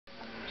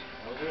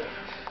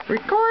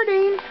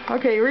Recording.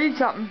 Okay, read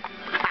something.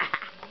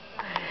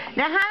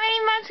 Now, how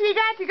many months we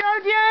got to go,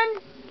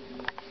 Jen?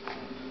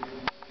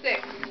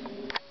 6.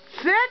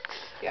 6?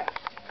 Yeah.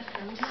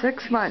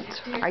 6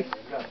 months. I 6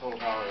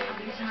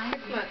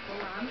 months.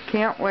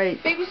 can't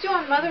wait. Baby's due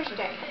on Mother's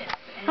Day.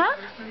 Huh?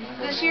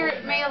 This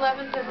year, May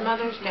 11th is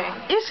Mother's Day.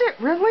 Is it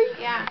really?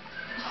 Yeah.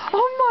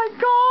 Oh my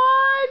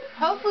God!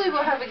 Hopefully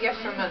we'll have a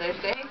gift for Mother's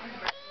Day.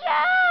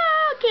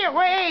 Yeah! Can't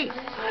wait!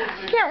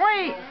 Can't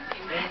wait!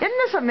 Isn't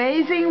this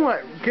amazing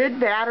what good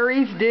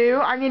batteries do?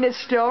 I mean, it's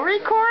still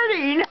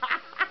recording.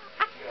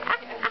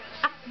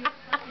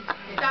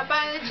 Stop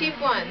buying the cheap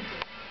ones.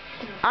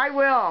 I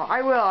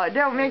will. It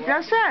don't make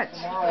no sense.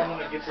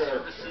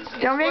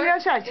 Don't make no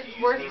sense.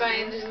 It's worth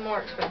buying the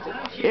more expensive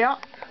ones. Yeah.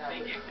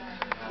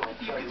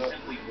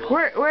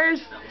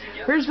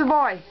 Where's the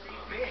boy?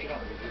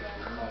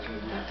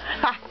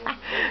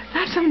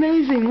 That's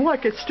amazing.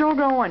 Look, it's still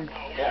going.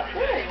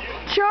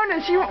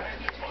 Jonas,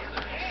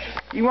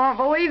 you won't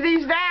believe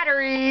these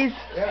batteries.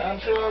 Yeah, I'm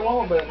sure I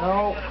won't, but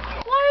no.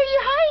 Why are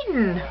you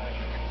hiding?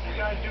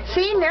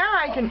 See, now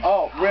I can...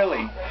 Oh, really?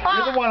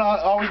 You're the one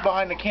always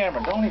behind the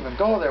camera. Don't even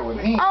go there with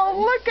me. Oh,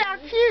 look how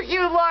cute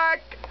you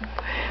look.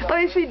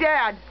 Let me see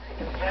Dad.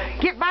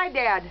 Get by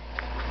Dad.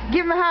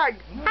 Give him a hug.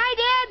 Hi,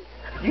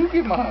 Dad. You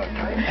give him a hug.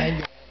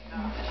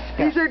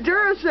 These are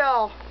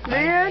Duracell,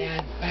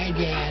 man. Bye,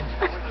 Dad.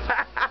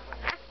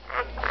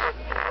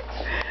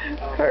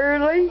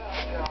 Early.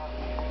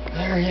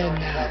 They're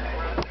heading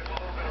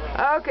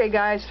out. Okay,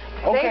 guys.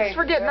 Okay. Thanks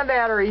for getting the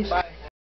batteries. Bye.